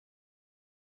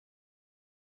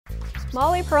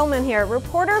Mollie Perlman here,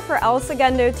 reporter for El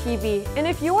Segundo TV. And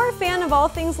if you're a fan of all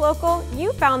things local,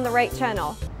 you found the right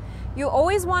channel. You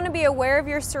always want to be aware of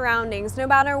your surroundings, no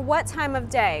matter what time of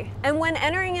day. And when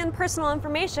entering in personal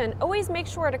information, always make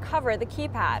sure to cover the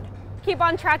keypad. Keep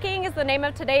on Trucking is the name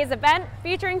of today's event,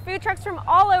 featuring food trucks from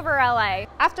all over LA.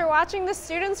 After watching the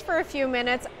students for a few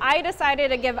minutes, I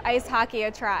decided to give ice hockey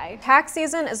a try. Tax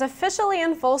season is officially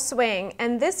in full swing,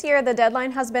 and this year the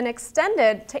deadline has been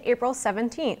extended to April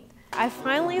 17th. I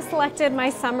finally selected my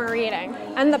summer reading,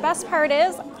 and the best part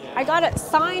is, I got it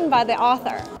signed by the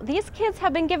author. These kids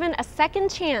have been given a second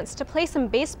chance to play some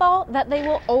baseball that they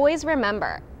will always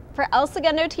remember. For El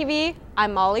Segundo TV,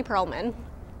 I'm Mollie Perlman.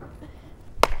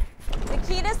 The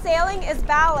key to sailing is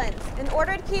balance. In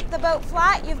order to keep the boat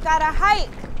flat, you've got to hike.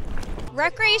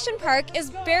 Recreation Park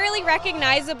is barely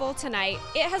recognizable tonight.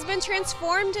 It has been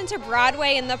transformed into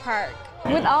Broadway in the park.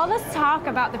 With all this talk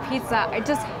about the pizza, I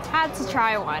just had to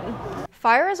try one.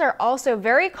 Fires are also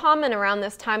very common around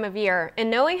this time of year,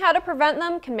 and knowing how to prevent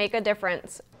them can make a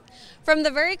difference. From the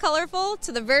very colorful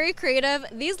to the very creative,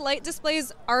 these light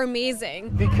displays are amazing.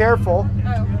 Be careful.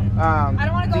 Oh. I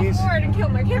don't want to go forward and kill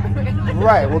my cameraman.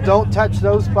 Right, well don't touch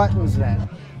those buttons then.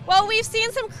 Well, we've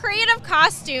seen some creative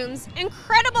costumes,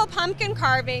 incredible pumpkin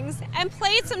carvings, and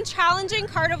played some challenging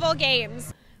carnival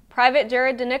games. Private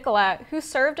Jared DeNicola, who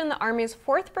served in the Army's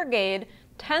 4th Brigade,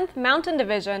 10th Mountain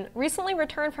Division, recently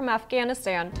returned from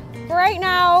Afghanistan. For right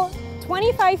now,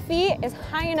 25 feet is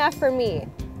high enough for me.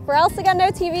 For El Segundo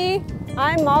TV,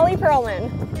 I'm Mollie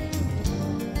Perlman.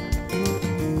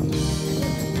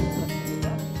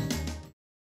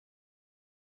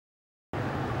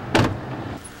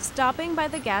 Stopping by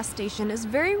the gas station is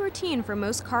very routine for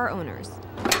most car owners.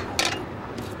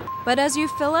 But as you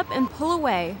fill up and pull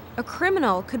away, a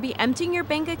criminal could be emptying your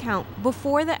bank account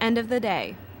before the end of the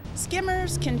day.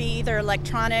 Skimmers can be either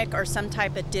electronic or some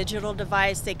type of digital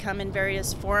device. They come in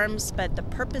various forms, but the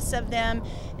purpose of them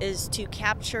is to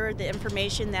capture the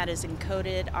information that is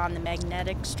encoded on the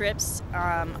magnetic strips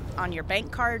on your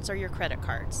bank cards or your credit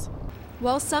cards.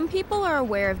 While some people are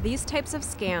aware of these types of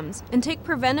scams and take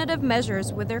preventative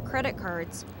measures with their credit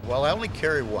cards. Well, I only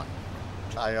carry one.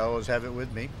 I always have it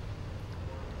with me,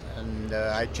 and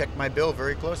I check my bill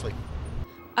very closely.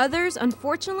 Others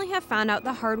unfortunately have found out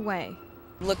the hard way.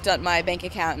 Looked at my bank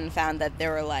account and found that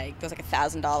there was like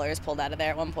 $1,000 pulled out of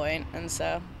there at one point, and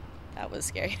so that was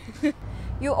scary.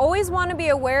 You always want to be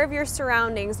aware of your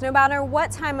surroundings, no matter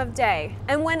what time of day.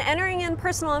 And when entering in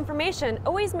personal information,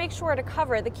 always make sure to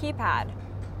cover the keypad.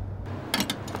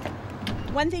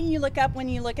 One thing you look up when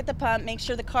you look at the pump, make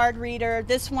sure the card reader,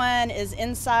 this one is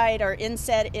inside or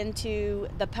inset into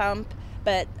the pump,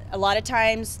 but a lot of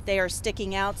times they are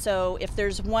sticking out. So if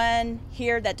there's one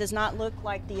here that does not look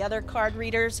like the other card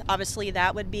readers, obviously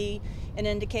that would be an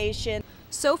indication.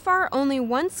 So far, only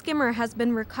one skimmer has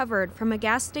been recovered from a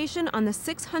gas station on the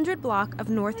 600 block of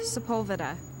North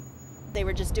Sepulveda. They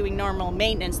were just doing normal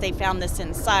maintenance. They found this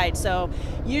inside. So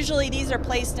usually these are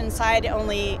placed inside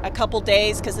only a couple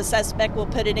days because the suspect will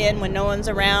put it in when no one's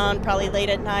around, probably late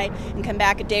at night, and come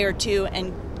back a day or two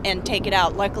and take it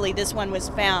out. Luckily, this one was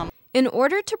found. In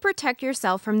order to protect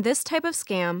yourself from this type of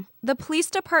scam, the police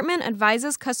department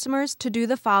advises customers to do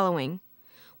the following.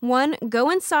 1. Go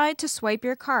inside to swipe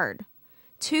your card.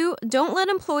 2. Don't let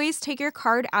employees take your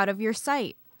card out of your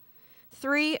sight.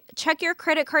 3. Check your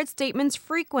credit card statements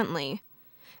frequently.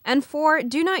 And 4.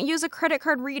 Do not use a credit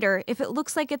card reader if it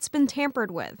looks like it's been tampered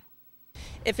with.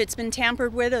 If it's been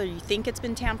tampered with or you think it's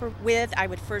been tampered with, I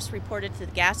would first report it to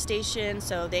the gas station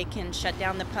so they can shut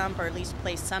down the pump or at least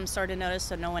place some sort of notice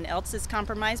so no one else is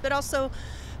compromised, but also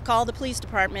call the police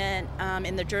department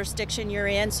in the jurisdiction you're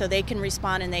in so they can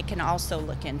respond and they can also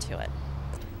look into it.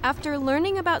 After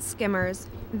learning about skimmers,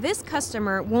 this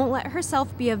customer won't let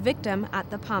herself be a victim at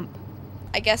the pump.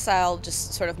 I guess I'll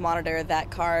just sort of monitor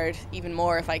that card even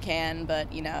more if I can,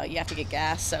 but you know, you have to get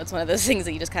gas, so it's one of those things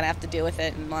that you just kind of have to deal with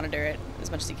it and monitor it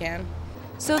as much as you can.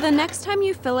 So the next time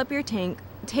you fill up your tank,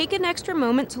 take an extra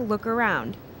moment to look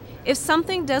around. If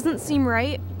something doesn't seem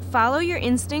right, follow your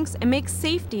instincts and make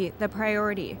safety the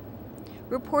priority.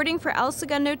 Reporting for El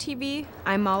Segundo TV,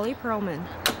 I'm Mollie Perlman.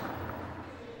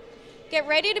 Get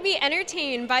ready to be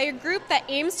entertained by a group that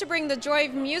aims to bring the joy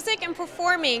of music and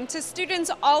performing to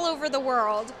students all over the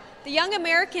world. The Young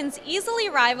Americans easily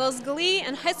rivals Glee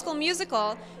and High School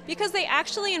Musical because they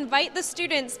actually invite the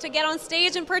students to get on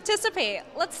stage and participate.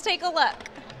 Let's take a look.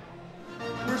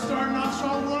 We're starting off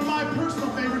strong with one of my personal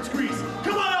favorites, Grease.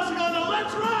 Come on, El Segundo,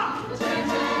 let's rock!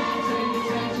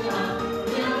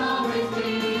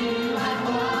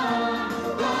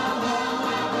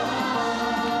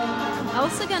 El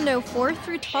Segundo Segundo 4th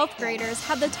through 12th graders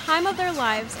had the time of their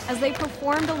lives as they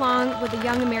performed along with the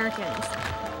Young Americans.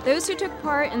 Those who took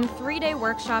part in the 3-day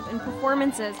workshop and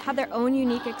performances had their own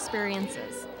unique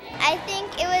experiences. I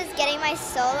think it was getting my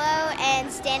solo and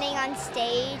standing on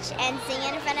stage and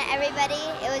singing in front of everybody.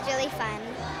 It was really fun.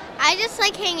 I just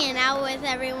like hanging out with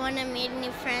everyone and meeting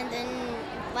new friends and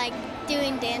like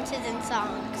doing dances and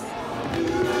songs.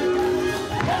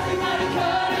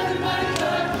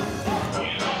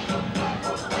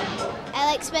 I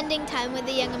like spending time with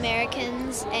the Young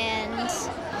Americans and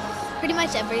pretty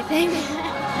much everything.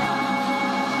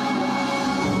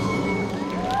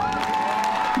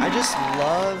 I just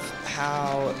love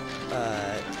how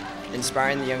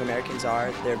inspiring the Young Americans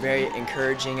are. They're very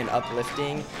encouraging and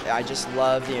uplifting. I just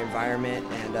love the environment,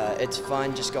 and it's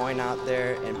fun just going out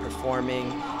there and performing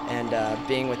and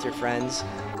being with your friends.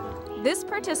 This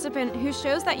participant, who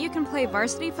shows that you can play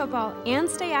varsity football and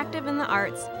stay active in the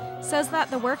arts, says that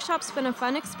the workshop's been a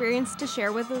fun experience to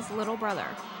share with his little brother.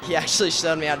 He actually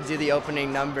showed me how to do the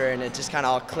opening number, and it just kind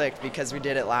of all clicked because we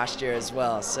did it last year as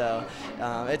well. So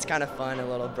it's kind of fun, a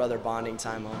little brother bonding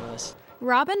time almost.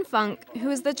 Robin Funk,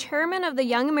 who is the chairman of the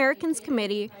Young Americans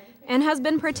Committee and has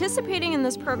been participating in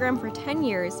this program for 10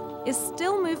 years, is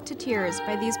still moved to tears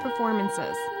by these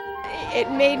performances. It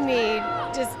made me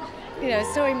just,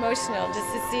 so emotional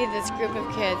just to see this group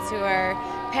of kids who are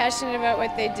passionate about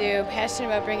what they do, passionate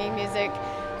about bringing music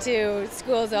to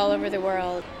schools all over the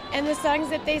world. And the songs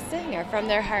that they sing are from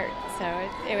their heart, so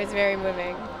it was very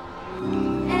moving.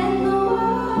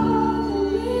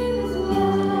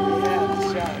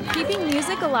 Keeping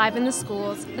music alive in the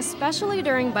schools, especially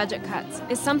during budget cuts,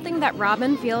 is something that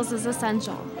Robin feels is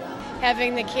essential.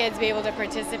 Having the kids be able to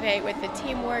participate with the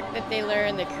teamwork that they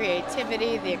learn, the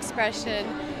creativity, the expression,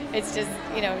 it's just,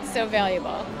 so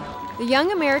valuable. The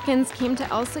Young Americans came to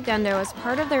El Segundo as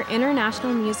part of their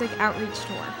international music outreach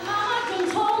tour.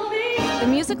 The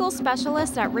musical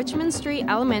specialist at Richmond Street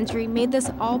Elementary made this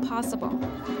all possible.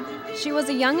 She was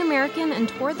a Young American and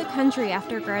toured the country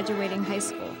after graduating high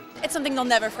school. It's something they'll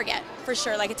never forget, for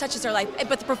sure. Like, it touches their life.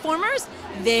 But the performers,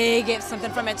 they get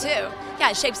something from it too.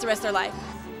 Yeah, it shapes the rest of their life.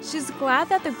 She's glad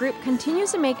that the group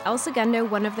continues to make El Segundo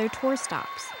one of their tour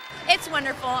stops. It's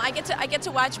wonderful. I get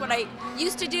to watch what I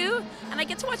used to do, and I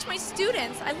get to watch my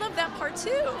students. I love that part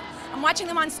too. I'm watching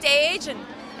them on stage and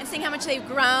seeing how much they've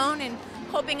grown and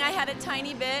hoping I had a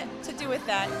tiny bit to do with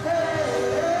that.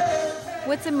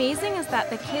 What's amazing is that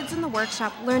the kids in the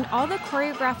workshop learned all the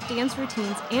choreographed dance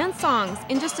routines and songs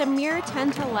in just a mere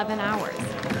 10 to 11 hours.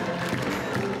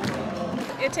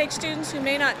 It takes students who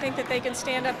may not think that they can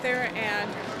stand up there and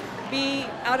be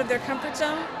out of their comfort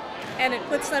zone, and it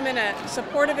puts them in a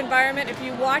supportive environment. If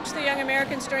you watch the Young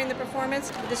Americans during the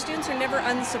performance, the students are never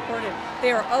unsupported.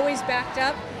 They are always backed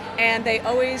up, and they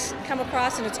always come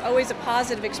across, and it's always a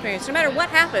positive experience. No matter what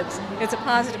happens, it's a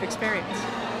positive experience.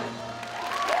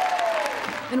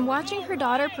 And watching her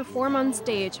daughter perform on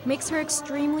stage makes her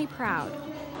extremely proud.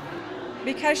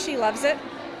 Because she loves it,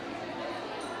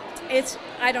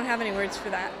 I don't have any words for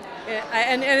that.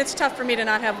 And it's tough for me to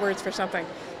not have words for something.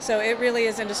 So it really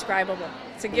is indescribable.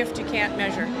 It's a gift you can't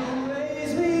measure.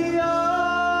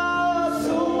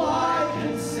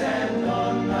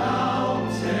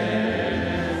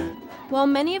 While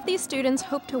many of these students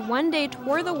hope to one day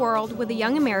tour the world with the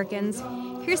Young Americans,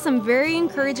 here's some very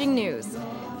encouraging news.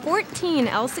 14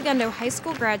 El Segundo high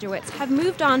school graduates have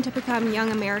moved on to become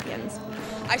Young Americans.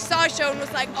 I saw a show and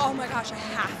was like, oh my gosh, I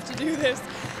have to do this.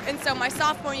 And so my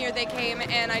sophomore year they came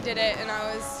and I did it, and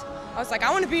I was like, I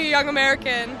want to be a Young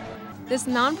American. This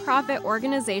nonprofit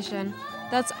organization,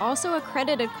 that's also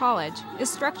accredited college, is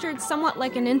structured somewhat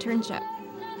like an internship.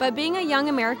 But being a Young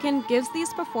American gives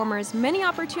these performers many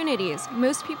opportunities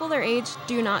most people their age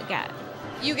do not get.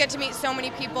 You get to meet so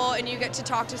many people, and you get to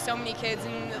talk to so many kids,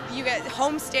 and you get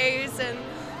homestays, and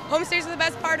homestays are the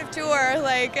best part of tour,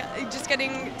 like just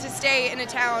getting to stay in a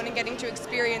town and getting to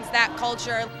experience that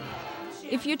culture.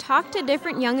 If you talk to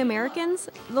different Young Americans,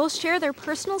 they'll share their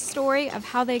personal story of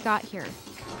how they got here.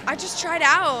 I just tried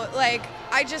out, like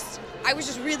I was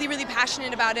just really, really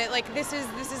passionate about it. Like this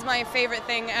is my favorite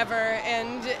thing ever,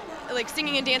 and like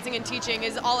singing and dancing and teaching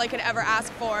is all I could ever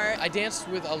ask for. I danced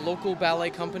with a local ballet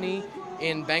company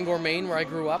in Bangor, Maine, where I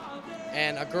grew up,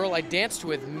 and a girl I danced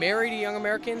with married a Young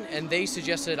American, and they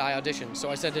suggested I audition, so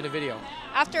I sent in a video.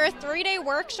 After a 3-day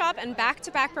workshop and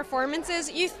back-to-back performances,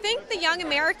 you think the Young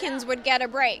Americans would get a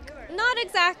break. Not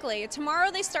exactly. Tomorrow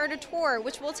they start a tour,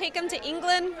 which will take them to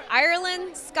England,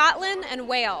 Ireland, Scotland, and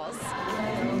Wales.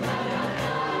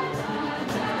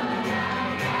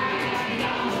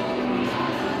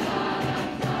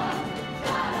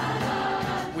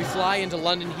 We fly into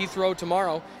London Heathrow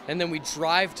tomorrow, and then we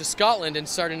drive to Scotland and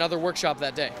start another workshop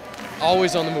that day.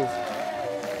 Always on the move.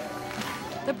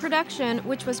 The production,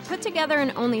 which was put together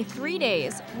in only 3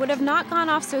 days, would have not gone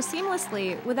off so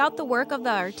seamlessly without the work of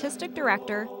the artistic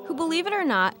director, who, believe it or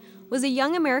not, was a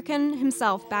young American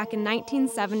himself back in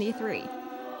 1973.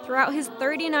 Throughout his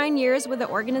 39 years with the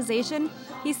organization,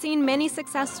 he's seen many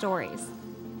success stories.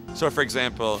 So, for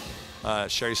example,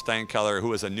 Sherry Steinkeller, who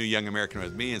was a new young American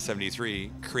with me in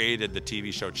 '73, created the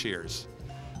TV show Cheers.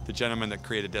 The gentleman that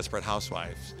created Desperate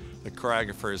Housewives, the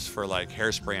choreographers for like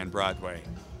Hairspray on Broadway,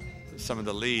 some of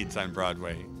the leads on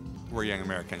Broadway were young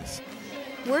Americans.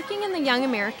 Working in the Young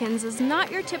Americans is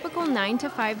not your typical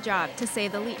 9-to-5 job, to say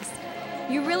the least.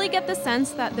 You really get the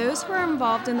sense that those who are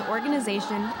involved in the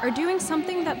organization are doing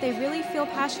something that they really feel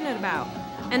passionate about,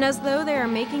 and as though they are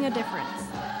making a difference.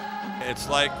 It's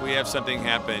like we have something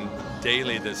happen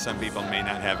daily that some people may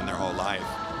not have in their whole life.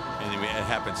 And it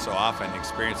happens so often,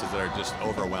 experiences that are just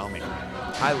overwhelming.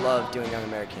 I love doing Young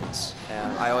Americans.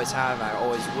 I always have, I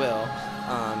always will.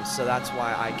 So that's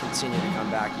why I continue to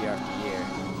come back year after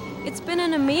year. It's been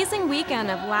an amazing weekend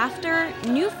of laughter,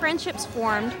 new friendships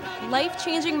formed,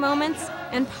 life-changing moments,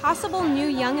 and possible new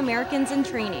Young Americans in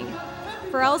training.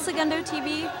 For El Segundo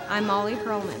TV, I'm Mollie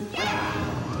Perlman.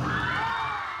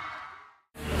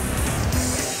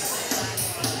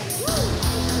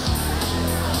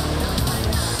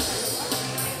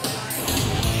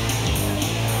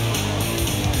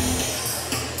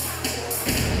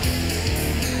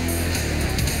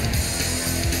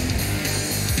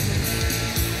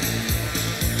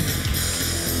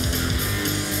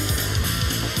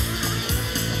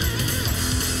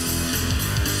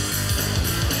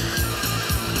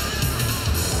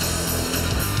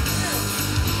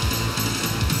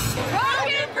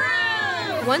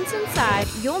 Once inside,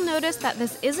 you'll notice that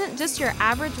this isn't just your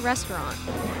average restaurant.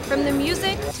 From the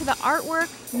music to the artwork,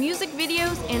 music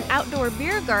videos, and outdoor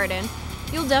beer garden,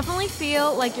 you'll definitely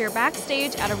feel like you're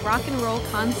backstage at a rock and roll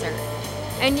concert.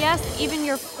 And yes, even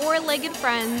your four-legged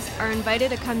friends are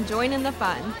invited to come join in the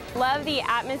fun. Love the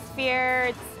atmosphere,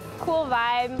 it's a cool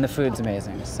vibe. The food's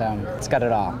amazing, so it's got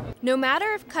it all. No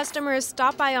matter if customers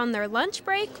stop by on their lunch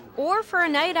break or for a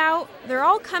night out, they're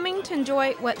all coming to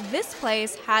enjoy what this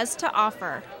place has to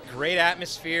offer. Great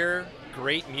atmosphere,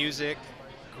 great music,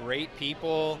 great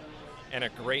people, and a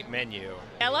great menu.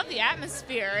 I love the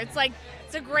atmosphere. It's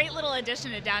a great little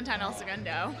addition to downtown El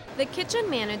Segundo. The kitchen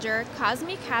manager,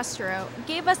 Cosme Castro,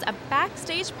 gave us a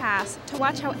backstage pass to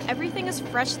watch how everything is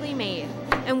freshly made.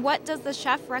 And what does the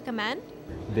chef recommend?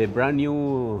 The brand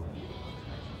new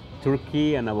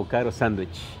turkey and avocado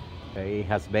sandwich. It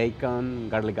has bacon,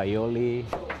 garlic aioli,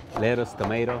 lettuce,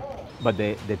 tomato. But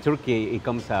the turkey, it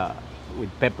comes with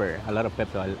pepper, a lot of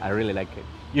pepper. I really like it.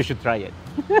 You should try it.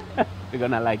 You're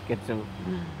gonna like it too.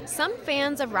 Some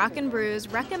fans of Rock and Brews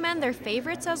recommend their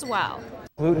favorites as well.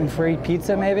 Gluten-free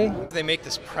pizza, maybe? They make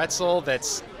this pretzel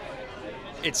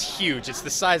it's huge. It's the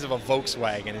size of a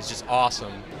Volkswagen. It's just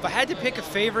awesome. If I had to pick a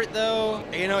favorite though,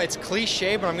 it's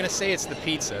cliche, but I'm gonna say it's the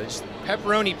pizza. Just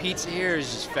pepperoni pizza here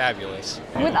is just fabulous.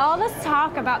 With all this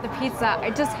talk about the pizza,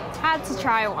 I just had to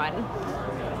try one.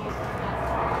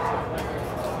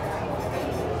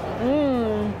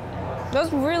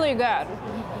 That's really good.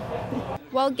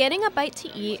 While getting a bite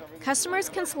to eat, customers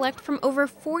can select from over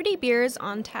 40 beers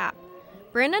on tap.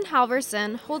 Brandon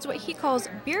Halverson holds what he calls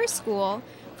beer school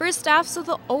for his staff so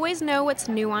they'll always know what's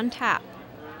new on tap.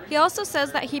 He also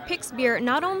says that he picks beer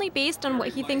not only based on what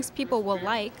he thinks people will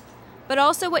like, but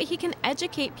also what he can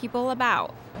educate people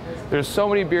about. There's so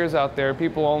many beers out there.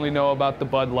 People only know about the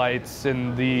Bud Lights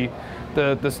and the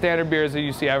standard beers that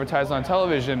you see advertised on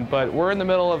television, but we're in the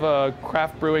middle of a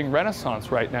craft brewing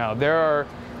renaissance right now. There are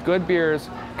good beers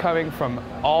coming from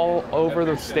all over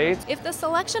the states. If the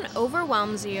selection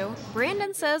overwhelms you,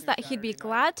 Brandon says that he'd be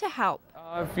glad to help.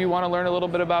 If you want to learn a little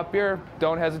bit about beer,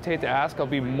 don't hesitate to ask. I'll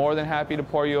be more than happy to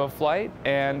pour you a flight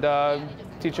and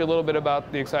teach you a little bit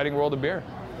about the exciting world of beer.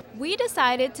 We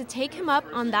decided to take him up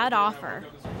on that offer.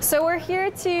 So we're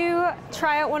here to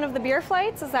try out one of the beer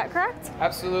flights, is that correct?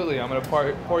 Absolutely. I'm going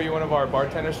to pour you one of our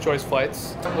bartender's choice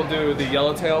flights. We'll do the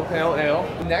Yellowtail Pale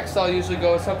Ale. Next, I'll usually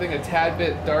go with something a tad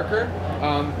bit darker.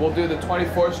 We'll do the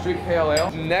 24th Street Pale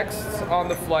Ale. Next on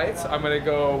the flights, I'm going to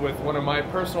go with one of my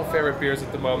personal favorite beers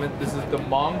at the moment. This is the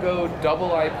Mongo Double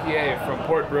IPA from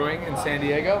Port Brewing in San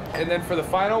Diego. And then for the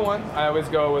final one, I always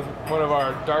go with one of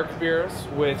our dark beers,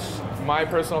 which my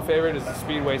personal favorite is the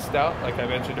Speedway Stout, like I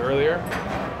mentioned earlier.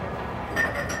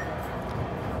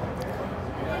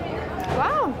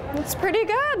 Wow, it's pretty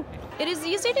good. It is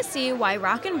easy to see why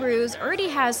Rock and Brews already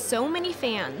has so many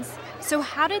fans. So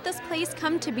how did this place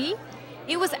come to be?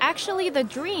 It was actually the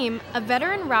dream of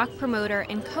veteran rock promoter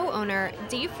and co-owner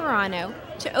Dave Ferrano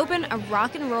to open a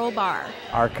rock and roll bar.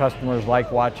 Our customers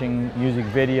like watching music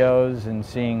videos and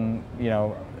seeing,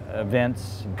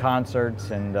 events and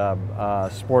concerts and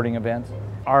sporting events.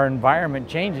 Our environment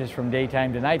changes from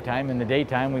daytime to nighttime. In the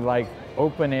daytime, we like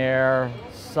open air,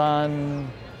 sun,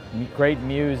 great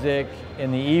music.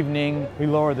 In the evening, we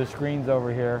lower the screens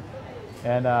over here.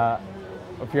 And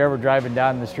if you're ever driving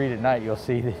down the street at night, you'll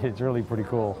see that it's really pretty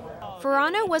cool.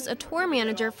 Ferrano was a tour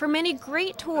manager for many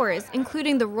great tours,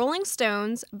 including the Rolling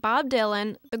Stones, Bob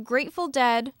Dylan, the Grateful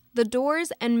Dead, the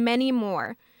Doors, and many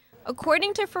more.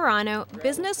 According to Ferrano,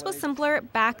 business was simpler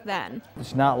back then.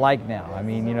 It's not like now. I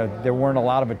mean, there weren't a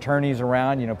lot of attorneys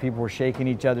around. People were shaking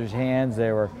each other's hands.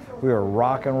 We were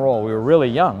rock and roll. We were really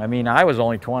young. I mean, I was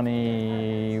only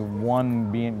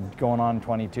 21, going on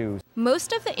 22.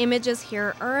 Most of the images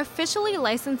here are officially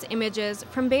licensed images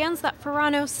from bands that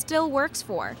Ferrano still works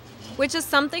for, which is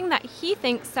something that he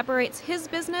thinks separates his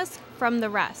business from the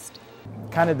rest.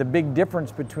 Kind of the big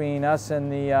difference between us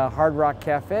and the Hard Rock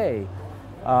Cafe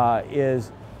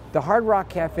is the Hard Rock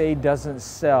Cafe doesn't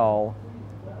sell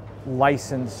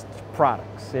licensed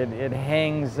products. It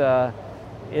hangs,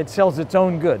 it sells its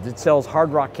own goods. It sells Hard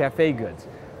Rock Cafe goods.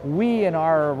 We in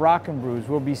our Rock and Brews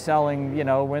will be selling,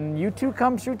 when U2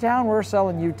 comes through town, we're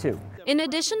selling U2. In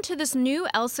addition to this new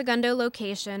El Segundo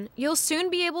location, you'll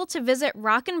soon be able to visit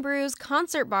Rock and Brews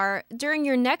Concert Bar during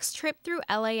your next trip through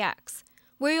LAX,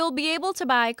 where you'll be able to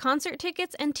buy concert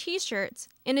tickets and t-shirts,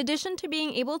 in addition to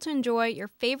being able to enjoy your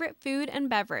favorite food and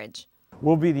beverage.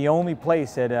 We'll be the only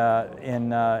place at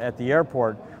the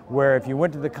airport where if you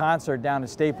went to the concert down at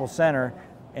Staples Center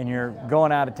and you're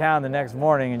going out of town the next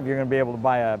morning, you're going to be able to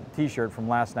buy a t-shirt from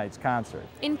last night's concert.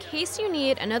 In case you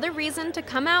need another reason to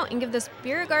come out and give this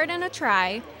beer garden a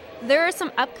try, there are some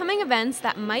upcoming events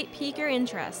that might pique your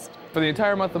interest. For the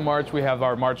entire month of March, we have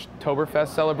our March-Toberfest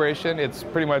celebration. It's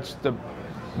pretty much the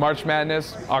March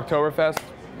Madness, Oktoberfest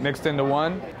mixed into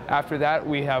one. After that,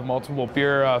 we have multiple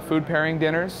beer food pairing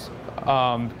dinners,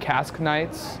 cask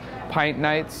nights, pint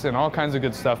nights, and all kinds of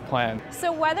good stuff planned.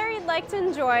 So whether you'd like to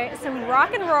enjoy some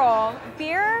rock and roll,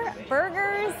 beer,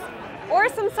 burgers, or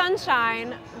some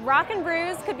sunshine, Rock and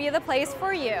Brews could be the place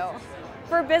for you.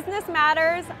 For Business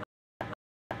Matters,